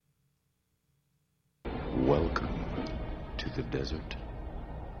Welcome to the desert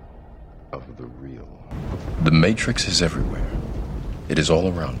of the real. The Matrix is everywhere. It is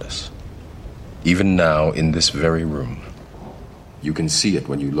all around us. Even now, in this very room. You can see it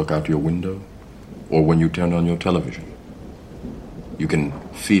when you look out your window or when you turn on your television. You can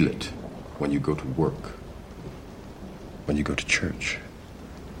feel it when you go to work, when you go to church,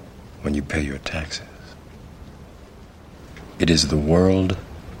 when you pay your taxes. It is the world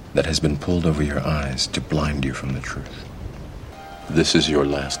that has been pulled over your eyes to blind you from the truth. This is your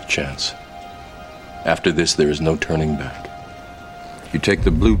last chance. After this, there is no turning back. You take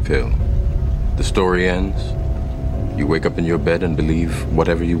the blue pill. The story ends. You wake up in your bed and believe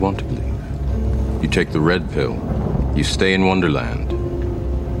whatever you want to believe. You take the red pill. You stay in Wonderland.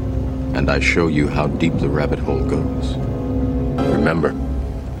 And I show you how deep the rabbit hole goes. Remember,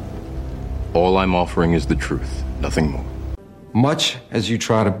 all I'm offering is the truth, nothing more. Much as you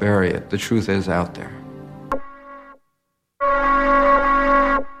try to bury it, the truth is out there.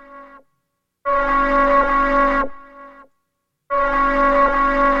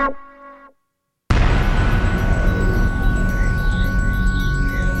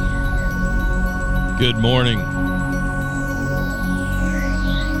 Good morning.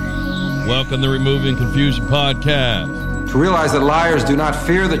 Welcome to Removing Confusion Podcast. To realize that liars do not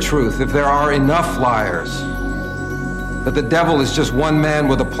fear the truth if there are enough liars. That the devil is just one man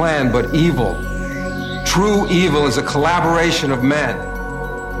with a plan, but evil. True evil is a collaboration of men.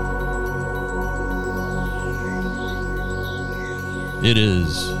 It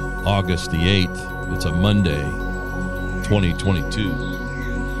is August the 8th. It's a Monday, 2022.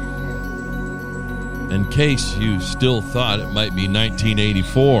 In case you still thought it might be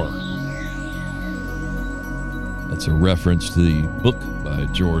 1984, that's a reference to the book by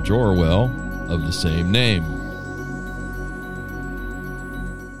George Orwell of the same name.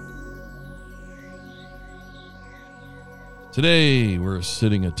 Today, we're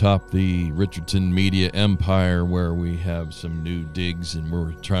sitting atop the Richardson Media empire where we have some new digs and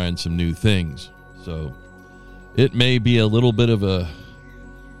we're trying some new things. So it may be a little bit of a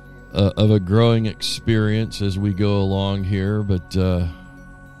growing experience as we go along here, but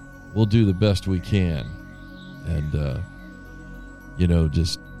we'll do the best we can. And,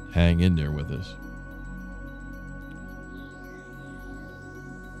 just hang in there with us.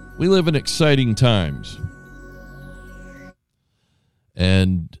 We live in exciting times.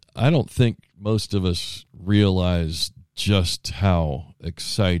 And I don't think most of us realize just how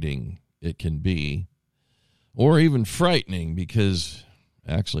exciting it can be, or even frightening, because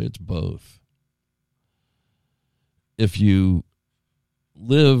actually it's both. If you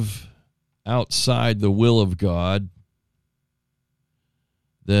live outside the will of God,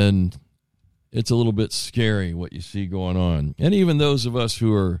 then it's a little bit scary what you see going on. And even those of us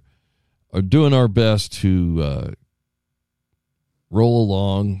who are doing our best to roll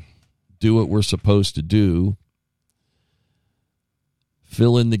along, do what we're supposed to do,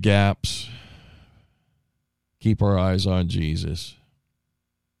 fill in the gaps, keep our eyes on Jesus.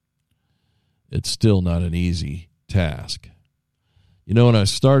 It's still not an easy task. When I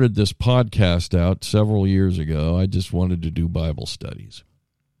started this podcast out several years ago, I just wanted to do Bible studies.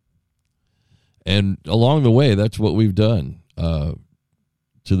 And along the way, that's what we've done to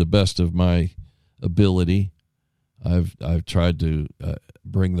the best of my ability. I've tried to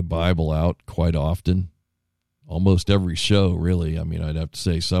bring the Bible out quite often, almost every show, really. I mean, I'd have to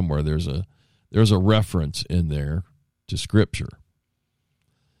say somewhere there's a reference in there to Scripture.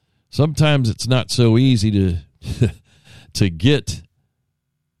 Sometimes it's not so easy to to get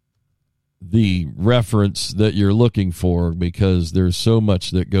the reference that you're looking for because there's so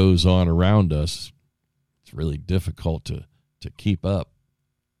much that goes on around us. It's really difficult to keep up.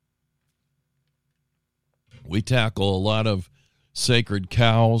 We tackle a lot of sacred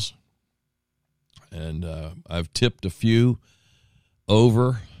cows, and I've tipped a few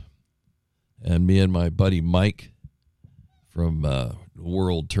over, and me and my buddy Mike from The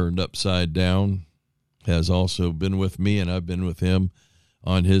World Turned Upside Down has also been with me, and I've been with him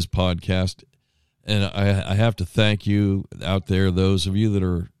on his podcast. And I have to thank you out there, those of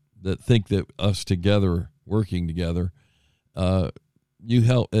you that think that us together, working together,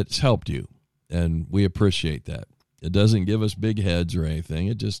 it's helped you. And we appreciate that. It doesn't give us big heads or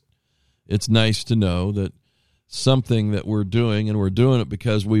anything. It's nice to know that something that we're doing, and we're doing it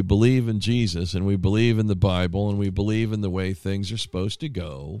because we believe in Jesus and we believe in the Bible and we believe in the way things are supposed to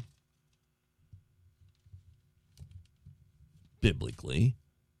go biblically,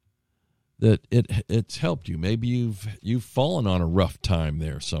 that it's helped you. Maybe you've fallen on a rough time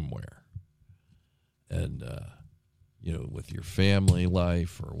there somewhere. And with your family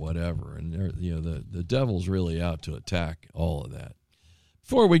life or whatever. And the devil's really out to attack all of that.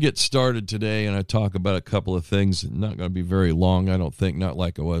 Before we get started today, and I talk about a couple of things, not going to be very long, I don't think, not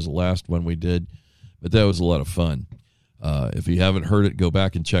like it was the last one we did, but that was a lot of fun. If you haven't heard it, go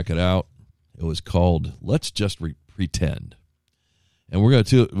back and check it out. It was called "Let's Just Pretend," and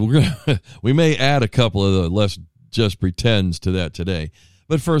we may add a couple of the "Let's Just Pretends" to that today.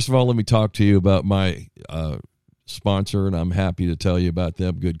 But first of all, let me talk to you about my sponsor, and I'm happy to tell you about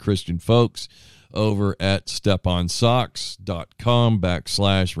them, good Christian folks over at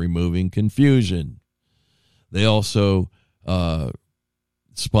steponsocks.com/removing confusion. They also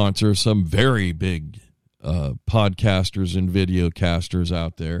sponsor some very big podcasters and videocasters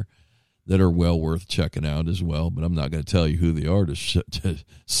out there that are well worth checking out as well, but I'm not going to tell you who they are to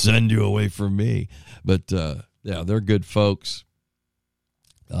send you away from me. But yeah, they're good folks.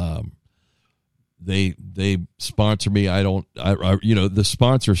 They sponsor me. The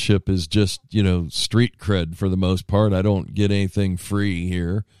sponsorship is just, street cred for the most part. I don't get anything free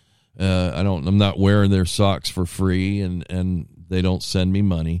here. I'm not wearing their socks for free, and they don't send me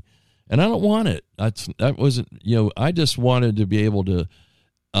money, and I don't want it. That wasn't, I just wanted to be able to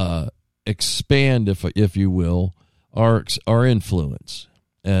expand, if you will, our influence,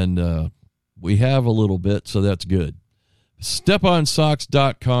 and we have a little bit, so that's good.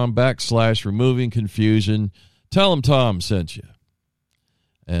 steponsocks.com/removing confusion. Tell them Tom sent you.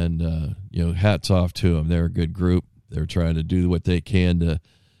 And, hats off to them. They're a good group. They're trying to do what they can to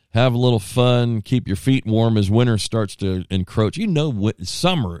have a little fun, keep your feet warm as winter starts to encroach.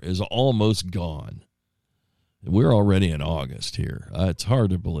 Summer is almost gone. We're already in August here. It's hard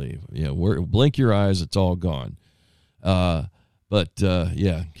to believe. Blink your eyes, it's all gone. But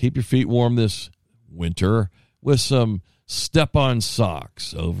keep your feet warm this winter with some Step-On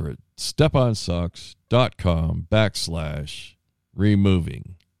Socks over at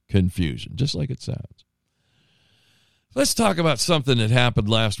steponsocks.com/removing confusion, just like it sounds. Let's talk about something that happened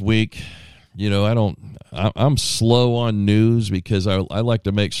last week. I'm slow on news because I like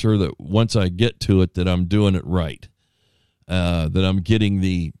to make sure that once I get to it that I'm doing it right, that I'm getting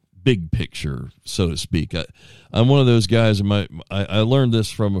the big picture, so to speak. I'm one of those guys. I learned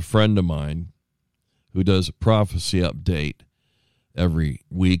this from a friend of mine who does a prophecy update every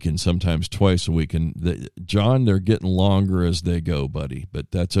week and sometimes twice a week. And John, they're getting longer as they go, buddy,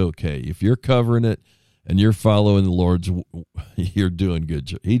 but that's okay. If you're covering it and you're following the Lord's, you're doing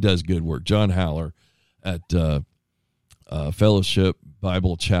good. He does good work. John Haller at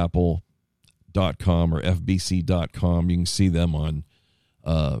fellowshipbiblechapel.com or fbc.com. You can see them on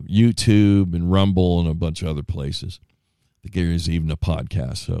YouTube and Rumble and a bunch of other places. I think there's even a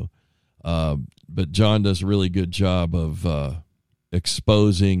podcast. So, but John does a really good job of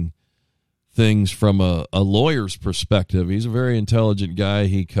exposing things from a lawyer's perspective. He's a very intelligent guy.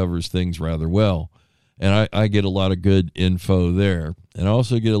 He covers things rather well. And I get a lot of good info there. And I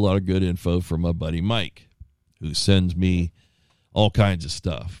also get a lot of good info from my buddy Mike, who sends me all kinds of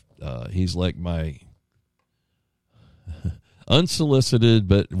stuff. He's like my unsolicited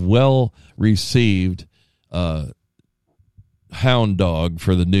but well-received hound dog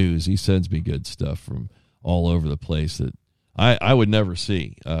for the news. He sends me good stuff from all over the place that I would never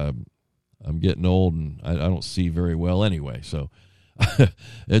see. I'm getting old and I don't see very well anyway, so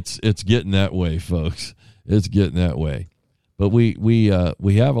it's getting that way, folks. It's getting that way. But we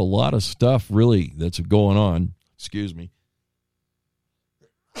have a lot of stuff really that's going on. Excuse me.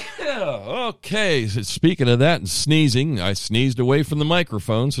 Okay, so speaking of that and sneezing, I sneezed away from the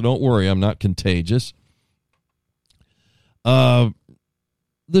microphone, so don't worry, I'm not contagious. The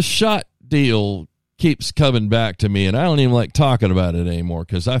shot deal keeps coming back to me, and I don't even like talking about it anymore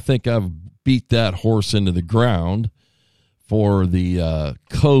because I think I've beat that horse into the ground for the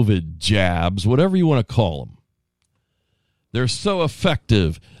COVID jabs, whatever you want to call them. They're so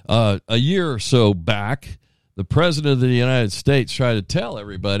effective. A year or so back, the President of the United States tried to tell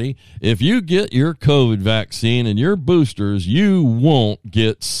everybody, if you get your COVID vaccine and your boosters, you won't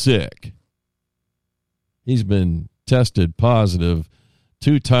get sick. He's been tested positive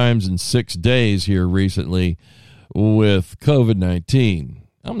 2 times in 6 days here recently with COVID-19.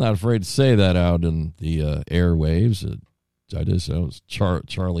 I'm not afraid to say that out in the airwaves. I just know it's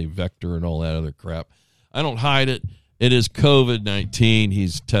Charlie Vector and all that other crap. I don't hide it. It is COVID-19.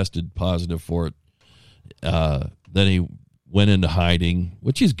 He's tested positive for it. Then he went into hiding,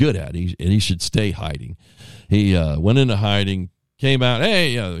 which he's good at. He should stay hiding. He went into hiding, came out,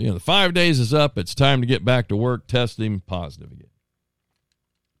 hey, the 5 days is up. It's time to get back to work. Tested him positive again.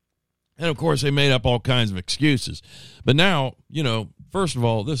 And, of course, they made up all kinds of excuses. But now, First of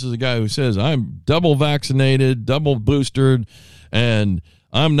all, this is a guy who says, I'm double vaccinated, double boosted, and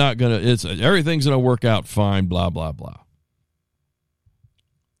I'm not going to, everything's going to work out fine, blah, blah, blah.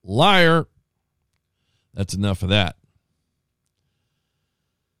 Liar. That's enough of that.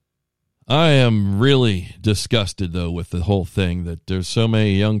 I am really disgusted, though, with the whole thing that there's so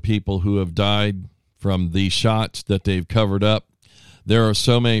many young people who have died from these shots that they've covered up. There are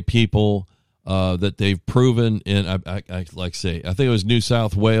so many people that they've proven in, I like say, I think it was New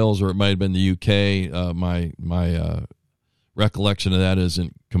South Wales, or it might have been the UK. My recollection of that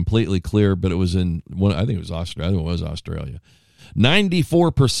isn't completely clear, but it was in one. I think it was Australia. I think it was Australia.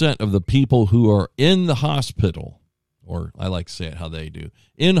 94% of the people who are in the hospital, or I like to say it how they do,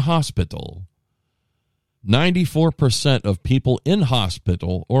 in hospital, 94% of people in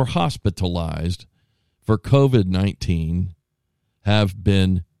hospital or hospitalized for COVID-19 have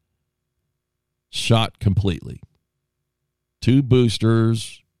been shot completely. 2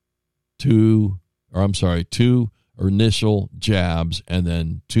 boosters, 2 initial jabs, and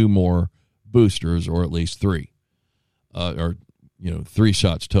then 2 more boosters, or at least 3, 3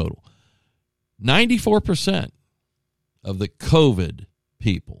 shots total. 94% of the COVID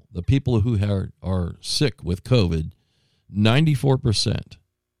people, the people who are sick with COVID, 94%.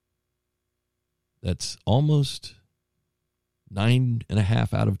 That's almost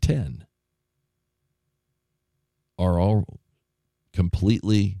 9.5 out of 10 are all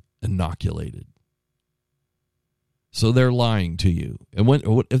completely inoculated. So they're lying to you. And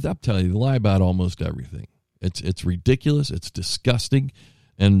if I'm telling you, they lie about almost everything. It's ridiculous. It's disgusting.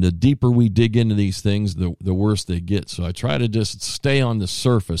 And the deeper we dig into these things, the worse they get. So I try to just stay on the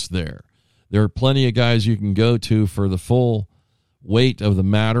surface there. There are plenty of guys you can go to for the full weight of the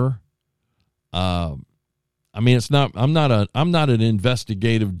matter. I'm not an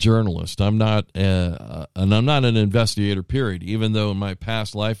investigative journalist. I'm not an investigator, period, even though in my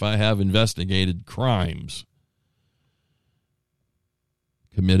past life I have investigated crimes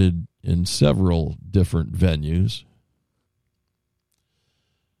committed in several different venues.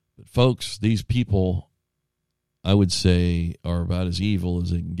 But folks, these people, I would say, are about as evil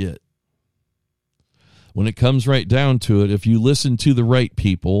as they can get. When it comes right down to it, if you listen to the right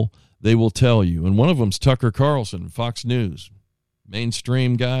people, they will tell you. And one of them's Tucker Carlson, Fox News.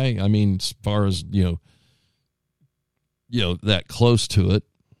 Mainstream guy. I mean, as far as, that close to it.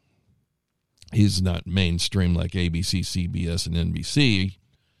 He's not mainstream like ABC, CBS, and NBC.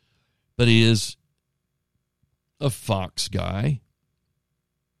 But he is a Fox guy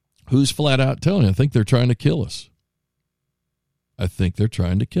who's flat out telling you, I think they're trying to kill us. I think they're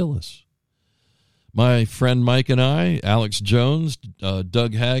trying to kill us. My friend Mike and I, Alex Jones,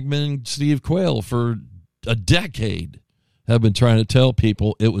 Doug Hagman, Steve Quayle, for a decade have been trying to tell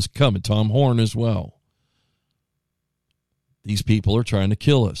people it was coming. Tom Horn as well. These people are trying to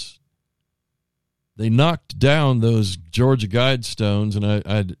kill us. They knocked down those Georgia Guidestones,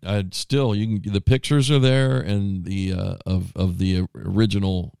 and I'd still, the pictures are there, and the of the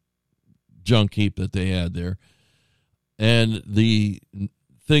original junk heap that they had there, and the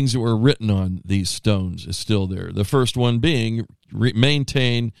things that were written on these stones is still there. The first one being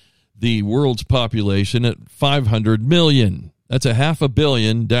maintain the world's population at 500 million. That's a 500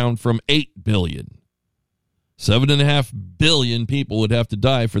 million down from 8 billion. 7.5 billion people would have to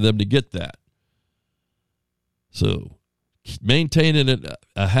die for them to get that. So maintain it at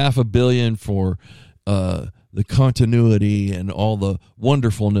a 500 million for the continuity and all the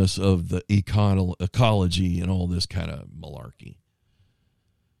wonderfulness of the ecology and all this kind of malarkey.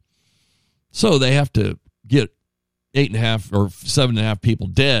 So they have to get 8.5 or 7.5 people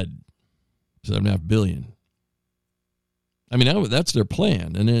dead. 7.5 billion. I mean, that's their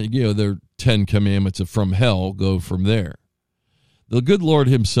plan. And then, their 10 commandments from hell go from there. The good Lord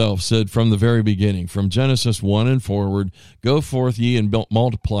himself said from the very beginning, from Genesis 1 and forward, go forth ye and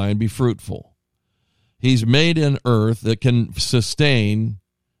multiply and be fruitful. He's made an earth that can sustain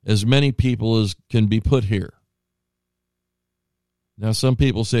as many people as can be put here. Now, some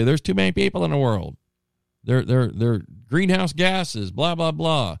people say there's too many people in the world. They're greenhouse gases, blah, blah,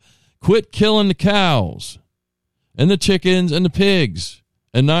 blah. Quit killing the cows and the chickens and the pigs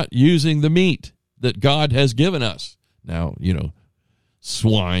and not using the meat that God has given us. Now,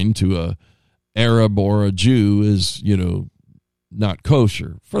 swine to a Arab or a Jew is, not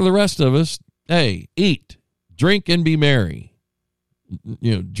kosher. For the rest of us, hey, eat, drink, and be merry.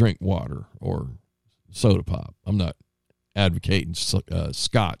 Drink water or soda pop. I'm not advocating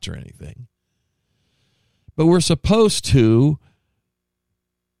scotch or anything. But we're supposed to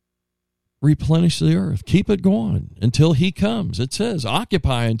replenish the earth. Keep it going until he comes. It says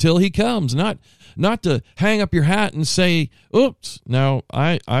occupy until he comes, not to hang up your hat and say, oops. Now,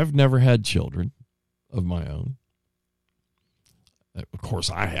 I've never had children of my own. Of course,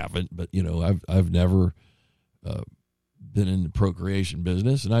 I haven't, but, I've never been in the procreation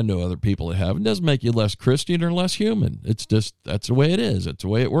business, and I know other people that have. It doesn't make you less Christian or less human. It's just, that's the way it is. It's the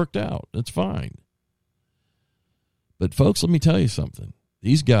way it worked out. It's fine. But folks, let me tell you something.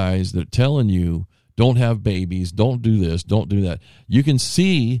 These guys that are telling you don't have babies, don't do this, don't do that. You can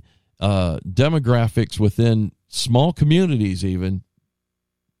see demographics within small communities even.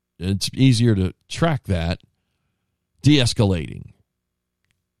 It's easier to track that. De-escalating.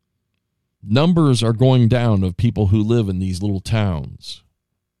 Numbers are going down of people who live in these little towns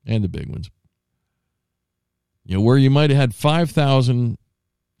and the big ones. Where you might have had 5,000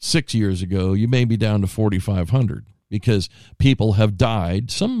 6 years ago, you may be down to 4,500 because people have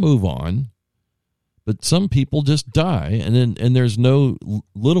died. Some move on, but some people just die, and there's no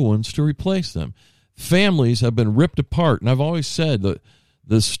little ones to replace them. Families have been ripped apart, and I've always said that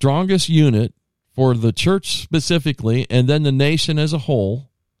the strongest unit for the church specifically, and then the nation as a whole,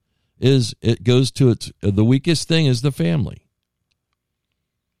 is it goes to the weakest thing is the family.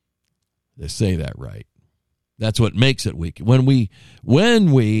 They say that right. That's what makes it weak. When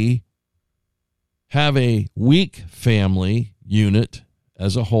we have a weak family unit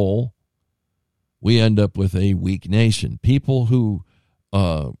as a whole, we end up with a weak nation. People who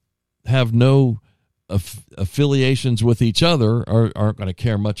have no affiliations with each other aren't going to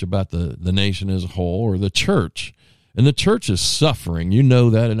care much about the nation as a whole or the church. And the church is suffering. You know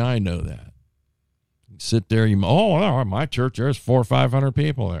that, and I know that. You sit there, my church, there's 400 or 500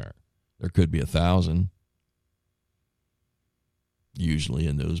 people there. There could be 1,000, usually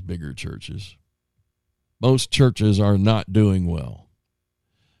in those bigger churches. Most churches are not doing well.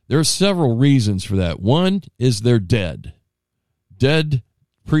 There are several reasons for that. One is they're dead. Dead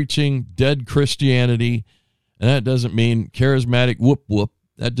preaching, dead Christianity, and that doesn't mean charismatic whoop-whoop.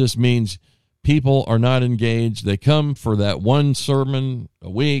 That just means people are not engaged. They come for that one sermon a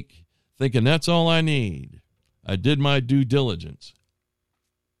week, thinking that's all I need. I did my due diligence.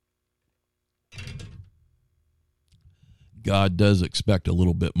 God does expect a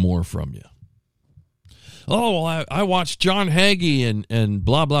little bit more from you. Oh, well, I watched John Hagee and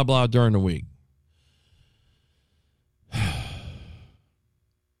blah, blah, blah during the week.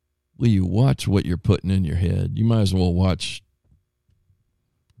 Will you watch what you're putting in your head? You might as well watch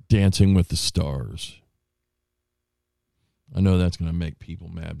Dancing with the Stars. I know that's going to make people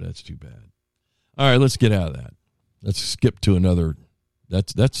mad, but that's too bad. All right, let's get out of that. Let's skip to another.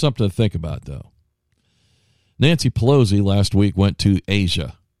 That's something to think about, though. Nancy Pelosi last week went to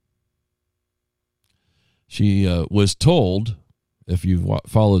Asia. She was told, if you've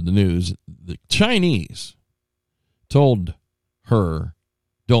followed the news, the Chinese told her,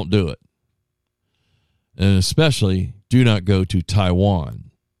 don't do it. And especially, do not go to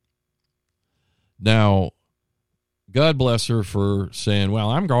Taiwan. Now, God bless her for saying, well,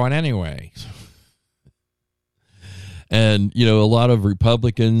 I'm going anyway. And, a lot of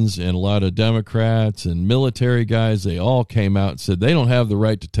Republicans and a lot of Democrats and military guys, they all came out and said they don't have the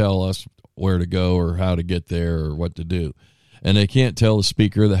right to tell us where to go or how to get there or what to do. And they can't tell the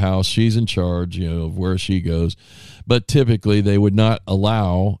Speaker of the House. She's in charge, of where she goes. But typically they would not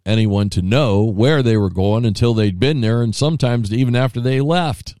allow anyone to know where they were going until they'd been there, and sometimes even after they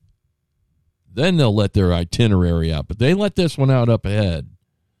left. Then they'll let their itinerary out. But they let this one out up ahead.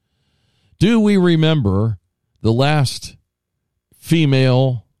 Do we remember the last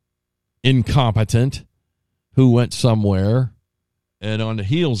female incompetent who went somewhere, and on the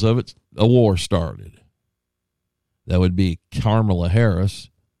heels of it, a war started? That would be Kamala Harris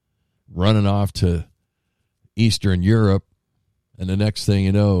running off to Eastern Europe, and the next thing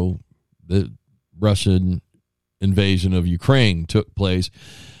you know, the Russian invasion of Ukraine took place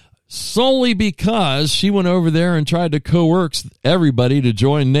solely because she went over there and tried to coerce everybody to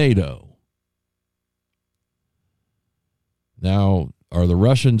join NATO. Now, are the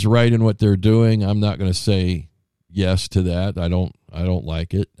Russians right in what they're doing? I'm not going to say yes to that. I don't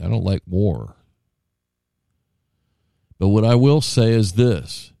like it. I don't like war. But what I will say is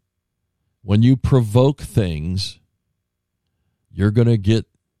this. When you provoke things, you're going to get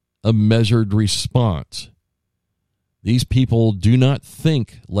a measured response. These people do not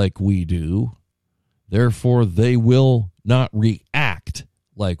think like we do. Therefore, they will not react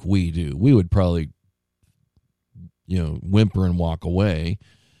like we do. We would probably, whimper and walk away,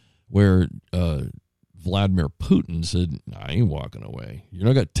 where Vladimir Putin said, I ain't walking away. You're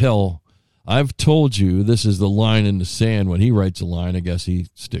not going to tell. I've told you this is the line in the sand. When he writes a line, I guess he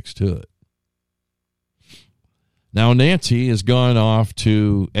sticks to it. Now, Nancy has gone off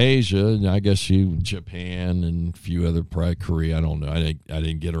to Asia, and I guess Japan and a few other, probably Korea. I don't know. I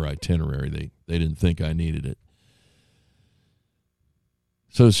didn't get her itinerary. They didn't think I needed it.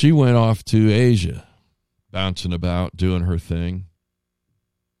 So she went off to Asia, bouncing about, doing her thing.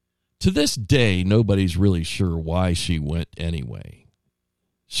 To this day, nobody's really sure why she went anyway.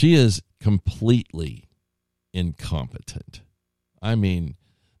 She is completely incompetent. I mean,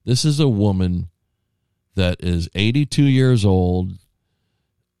 this is a woman that is 82 years old.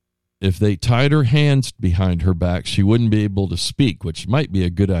 If they tied her hands behind her back, she wouldn't be able to speak, which might be a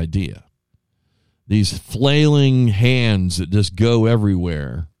good idea. These flailing hands that just go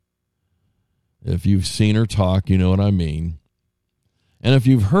everywhere. If you've seen her talk, you know what I mean. And if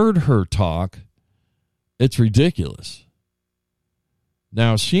you've heard her talk, it's ridiculous.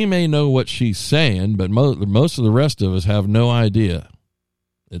 Now, she may know what she's saying, but most of the rest of us have no idea.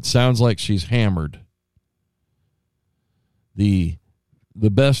 It sounds like she's hammered. The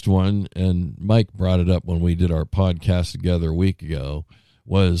best one, and Mike brought it up when we did our podcast together a week ago,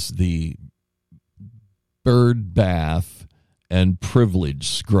 was the bird bath and privilege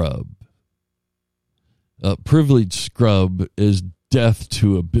scrub. Privilege scrub is death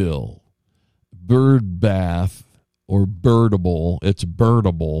to a bill. Bird bath or birdable, it's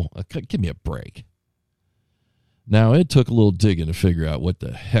birdable. Give me a break. Now, it took a little digging to figure out what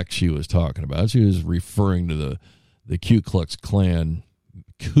the heck she was talking about. She was referring to the Ku Klux Klan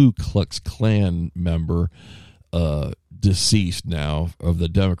member, deceased now, of the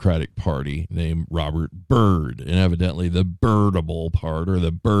Democratic Party, named Robert Byrd. And evidently the birdable part, or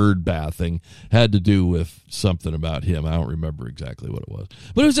the bird bathing, had to do with something about him. I don't remember exactly what it was.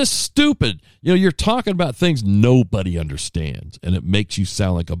 But it was just stupid. You know, you're talking about things nobody understands, and it makes you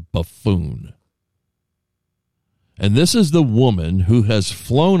sound like a buffoon. And this is the woman who has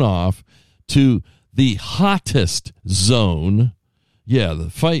flown off to the hottest zone. Yeah, the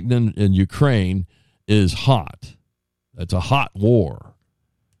fight in Ukraine is hot. It's a hot war.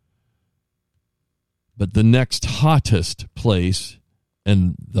 But the next hottest place,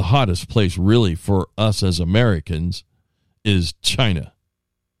 and the hottest place really for us as Americans, is China.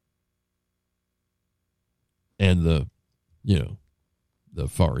 And the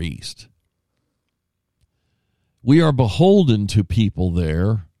Far East. We are beholden to people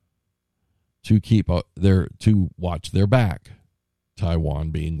there to watch their back. Taiwan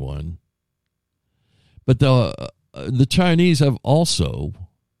being one. But the Chinese have also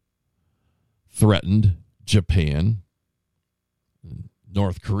threatened Japan.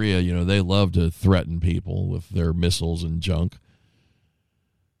 North Korea, they love to threaten people with their missiles and junk.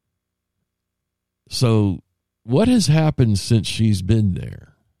 So what has happened since she's been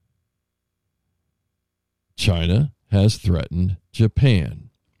there? China has threatened Japan.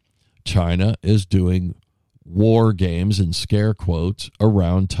 China is doing war games, in scare quotes,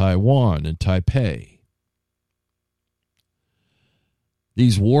 around Taiwan and Taipei.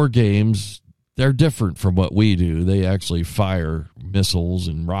 These war games, they're different from what we do. They actually fire missiles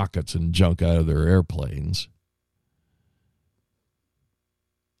and rockets and junk out of their airplanes.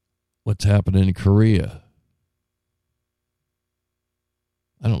 What's happening in Korea?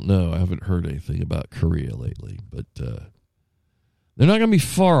 I don't know. I haven't heard anything about Korea lately, but they're not going to be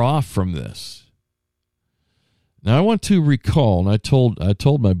far off from this. Now, I want to recall, and I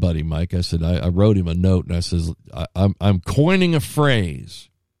told my buddy Mike, I said, I wrote him a note, and I says, I'm coining a phrase.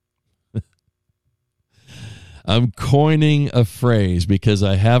 I'm coining a phrase because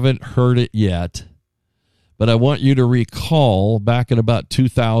I haven't heard it yet, but I want you to recall back in about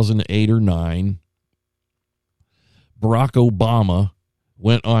 2008 or 9, Barack Obama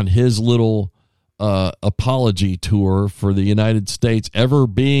went on his little apology tour for the United States ever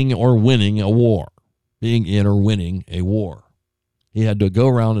being or winning a war. Being in or winning a war. He had to go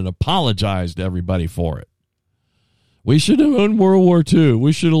around and apologize to everybody for it. We should have won World War II.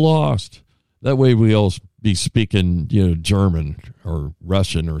 We should have lost. That way we all be speaking, German or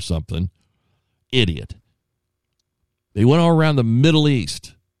Russian or something. Idiot. They went all around the Middle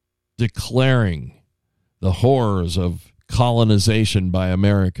East declaring the horrors of colonization by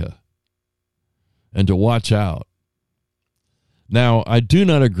America and to watch out. Now, I do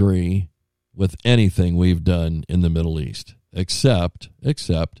not agree with anything we've done in the Middle East, except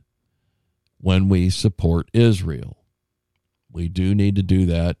when we support Israel. We do need to do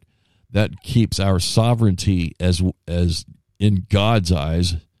that. That keeps our sovereignty as in God's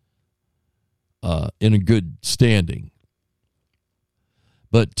eyes in a good standing.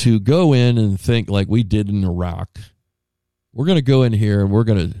 But to go in and think like we did in Iraq, we're going to go in here and we're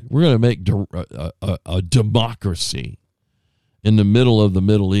going to make a democracy in the middle of the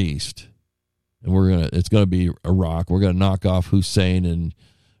Middle East. and it's gonna be Iraq. We're gonna knock off Hussein and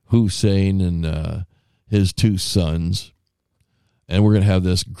his two sons, and we're gonna have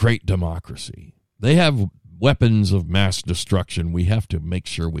this great democracy. They have weapons of mass destruction. We have to make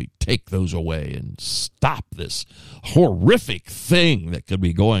sure we take those away and stop this horrific thing that could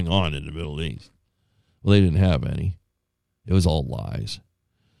be going on in the Middle East. Well, they didn't have any. It was all lies.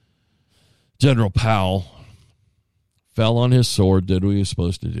 General Powell fell on his sword, did what he was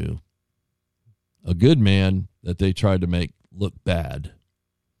supposed to do. A good man that they tried to make look bad.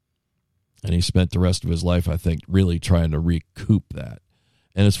 And he spent the rest of his life, I think, really trying to recoup that.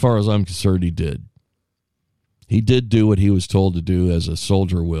 And as far as I'm concerned, he did. He did do what he was told to do as a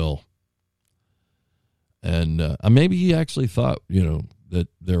soldier will. And maybe he actually thought, that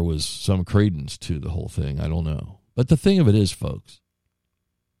there was some credence to the whole thing. I don't know. But the thing of it is, folks,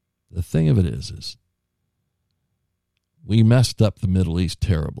 we messed up the Middle East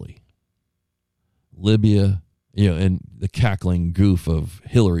terribly. Libya, and the cackling goof of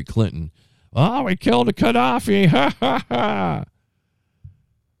Hillary Clinton. Oh, we killed a Gaddafi. Ha, ha, ha.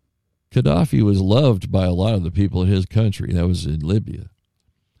 Gaddafi was loved by a lot of the people in his country. That was in Libya.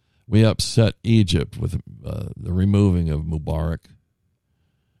 We upset Egypt with the removing of Mubarak.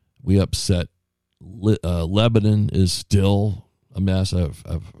 We upset Lebanon is still a mess. I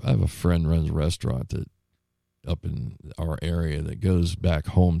have a friend who runs a restaurant that up in our area that goes back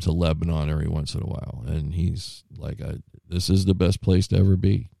home to Lebanon every once in a while. And he's like, this is the best place to ever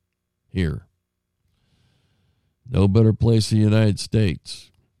be here. No better place in the United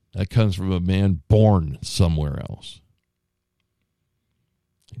States. That comes from a man born somewhere else.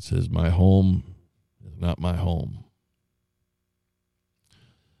 He says, my home is not my home.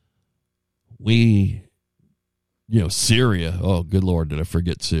 Syria. Oh, good Lord, did I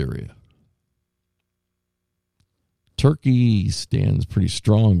forget Syria? Turkey stands pretty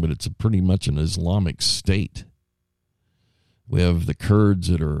strong, but it's pretty much an Islamic state. We have the Kurds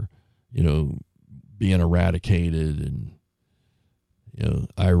that are, being eradicated, and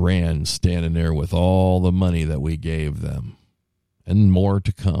Iran standing there with all the money that we gave them and more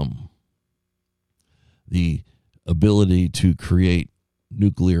to come. The ability to create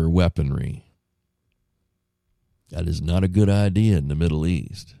nuclear weaponry. That is not a good idea in the Middle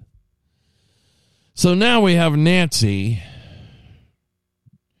East. So now we have Nancy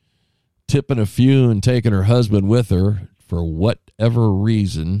tipping a few and taking her husband with her for whatever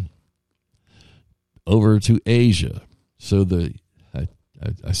reason over to Asia. So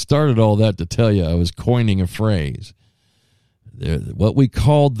I started all that to tell you I was coining a phrase. What we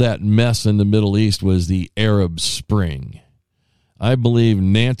called that mess in the Middle East was the Arab Spring. I believe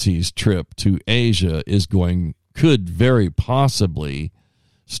Nancy's trip to Asia could very possibly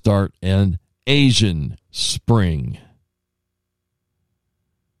start an Asian Spring.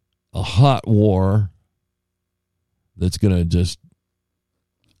 A hot war that's going to just,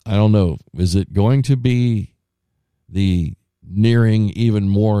 I don't know, is it going to be the nearing even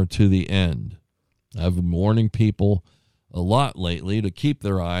more to the end? I've been warning people a lot lately to keep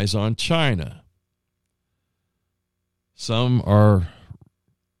their eyes on China.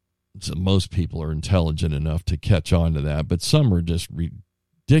 Most people are intelligent enough to catch on to that, but some are just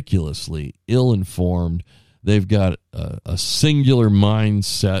ridiculously ill-informed. They've got a singular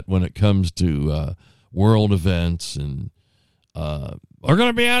mindset when it comes to world events, and we're going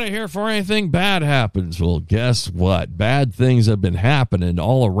to be out of here before anything bad happens. Well, guess what? Bad things have been happening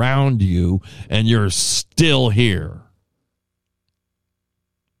all around you, and you're still here.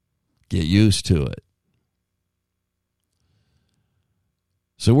 Get used to it.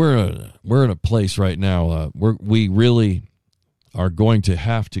 So we're in a place right now. We really are going to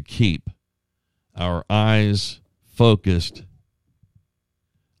have to keep our eyes focused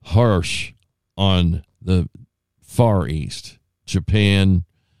harsh on the Far East, Japan,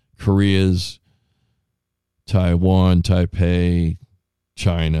 Korea's, Taiwan, Taipei,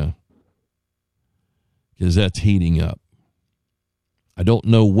 China, because that's heating up. I don't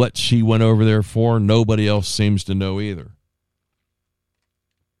know what she went over there for. Nobody else seems to know either.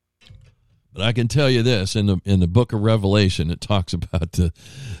 But I can tell you this, in the book of Revelation, it talks about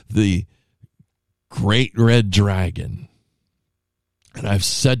the great red dragon. And I've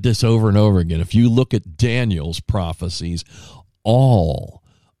said this over and over again. If you look at Daniel's prophecies, all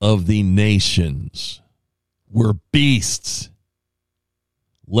of the nations were beasts.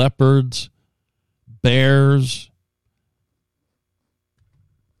 Leopards, bears,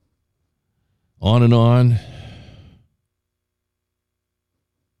 on and on.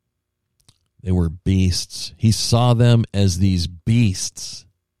 They were beasts. He saw them as these beasts,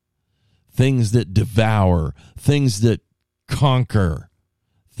 things that devour, things that conquer,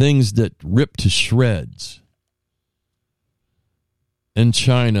 things that rip to shreds. In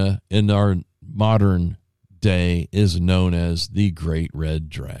China, in our modern day, is known as the Great Red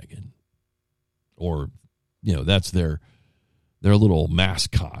Dragon. Or, that's their little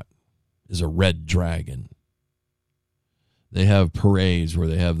mascot, is a red dragon. They have parades where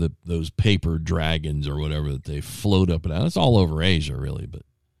they have those paper dragons or whatever that they float up and down. It's all over Asia, really, but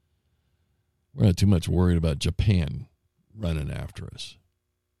we're not too much worried about Japan running after us.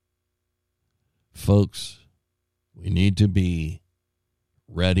 Folks, we need to be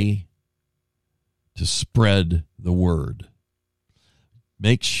ready to spread the word.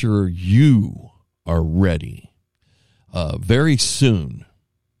 Make sure you are ready. Very soon,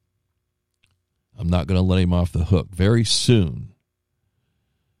 I'm not going to let him off the hook. Very soon,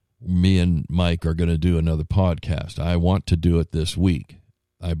 me and Mike are going to do another podcast. I want to do it this week.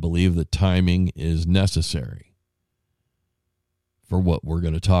 I believe the timing is necessary for what we're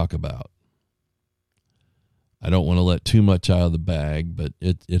going to talk about. I don't want to let too much out of the bag, but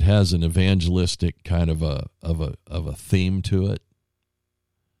it has an evangelistic kind of a theme to it.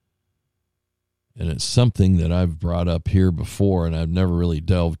 And it's something that I've brought up here before, and I've never really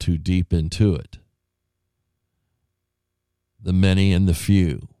delved too deep into it. The many and the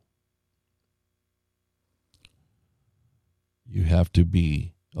few. You have to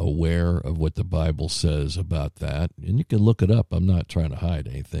be aware of what the Bible says about that. And you can look it up. I'm not trying to hide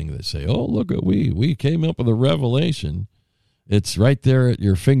anything that say, oh, look, we came up with a revelation. It's right there at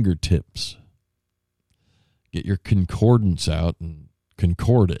your fingertips. Get your concordance out and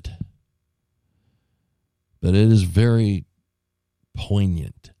concord it. But it is very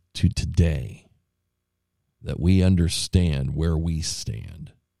poignant to today that we understand where we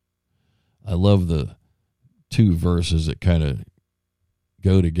stand. I love the two verses that kind of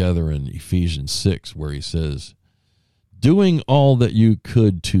go together in Ephesians 6, where he says, doing all that you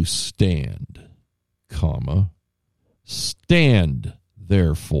could to stand, stand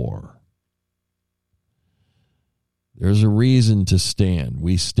therefore. There's a reason to stand.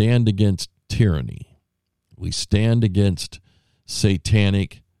 We stand against tyranny. We stand against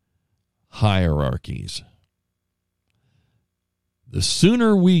satanic hierarchies. The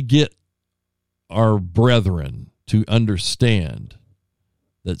sooner we get our brethren to understand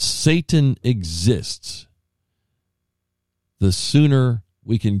that Satan exists, the sooner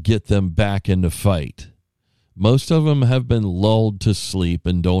we can get them back into fight. Most of them have been lulled to sleep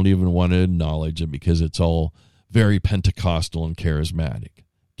and don't even want to acknowledge it because it's all very Pentecostal and charismatic.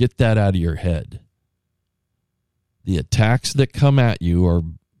 Get that out of your head. The attacks that come at you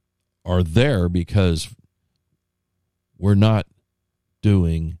are there because we're not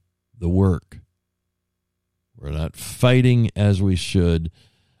doing the work. We're not fighting as we should,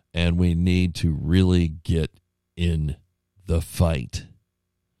 and we need to really get in the fight.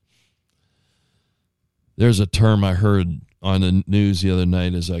 There's a term I heard on the news the other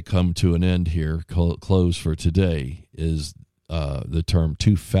night as I come to an end here, close for today, is the term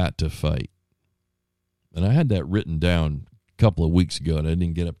too fat to fight. And I had that written down a couple of weeks ago, and I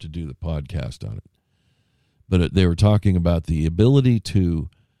didn't get up to do the podcast on it. But they were talking about the ability to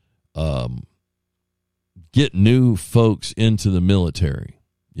get new folks into the military,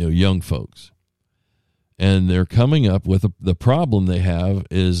 young folks. And they're coming up with the problem they have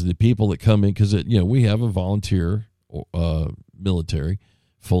is the people that come in, because we have a volunteer military,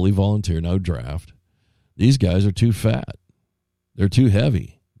 fully volunteer, no draft. These guys are too fat. They're too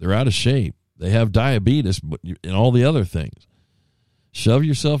heavy. They're out of shape. They have diabetes and all the other things. Shove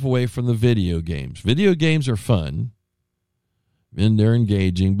yourself away from the video games. Video games are fun, and they're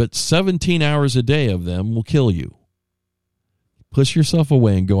engaging, but 17 hours a day of them will kill you. Push yourself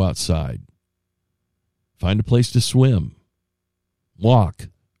away and go outside. Find a place to swim, walk,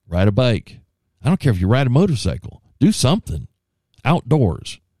 ride a bike. I don't care if you ride a motorcycle. Do something.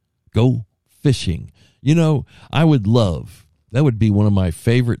 Outdoors. Go fishing. I would love, that would be one of my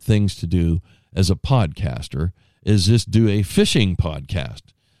favorite things to do as a podcaster, is just do a fishing podcast.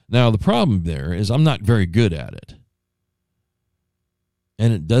 Now, the problem there is I'm not very good at it.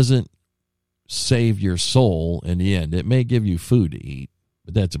 And it doesn't save your soul in the end. It may give you food to eat,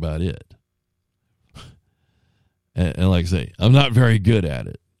 but that's about it. And like I say, I'm not very good at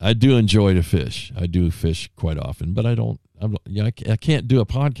it. I do enjoy to fish. I do fish quite often, but I can't do a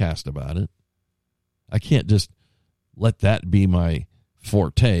podcast about it. I can't just let that be my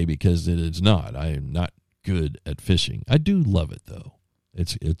forte, because it is not. I am not good at fishing. I do love it, though.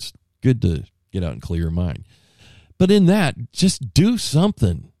 It's good to get out and clear your mind. But in that, just do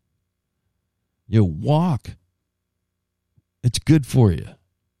something. Walk. It's good for you.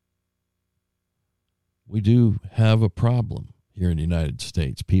 We do have a problem. here in the United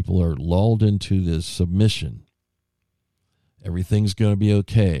States. People are lulled into this submission. Everything's going to be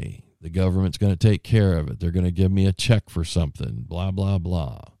okay. The government's going to take care of it. They're going to give me a check for something, blah, blah,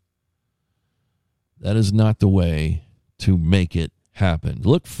 blah. That is not the way to make it happen.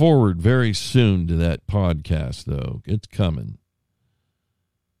 Look forward very soon to that podcast, though. It's coming.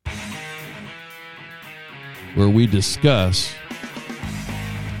 Where we discuss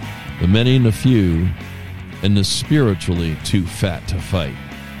the many and the few and the spiritually too fat to fight.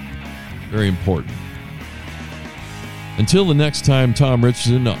 Very important. Until the next time, Tom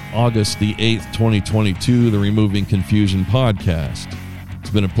Richardson, August the 8th, 2022, the Removing Confusion podcast. It's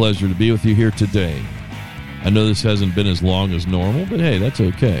been a pleasure to be with you here today. I know this hasn't been as long as normal, but hey, that's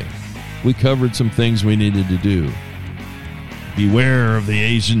okay. We covered some things we needed to do. Beware of the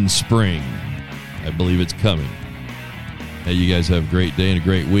Asian Spring. I believe it's coming. Hey, you guys have a great day and a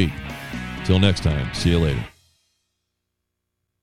great week. Till next time, see you later.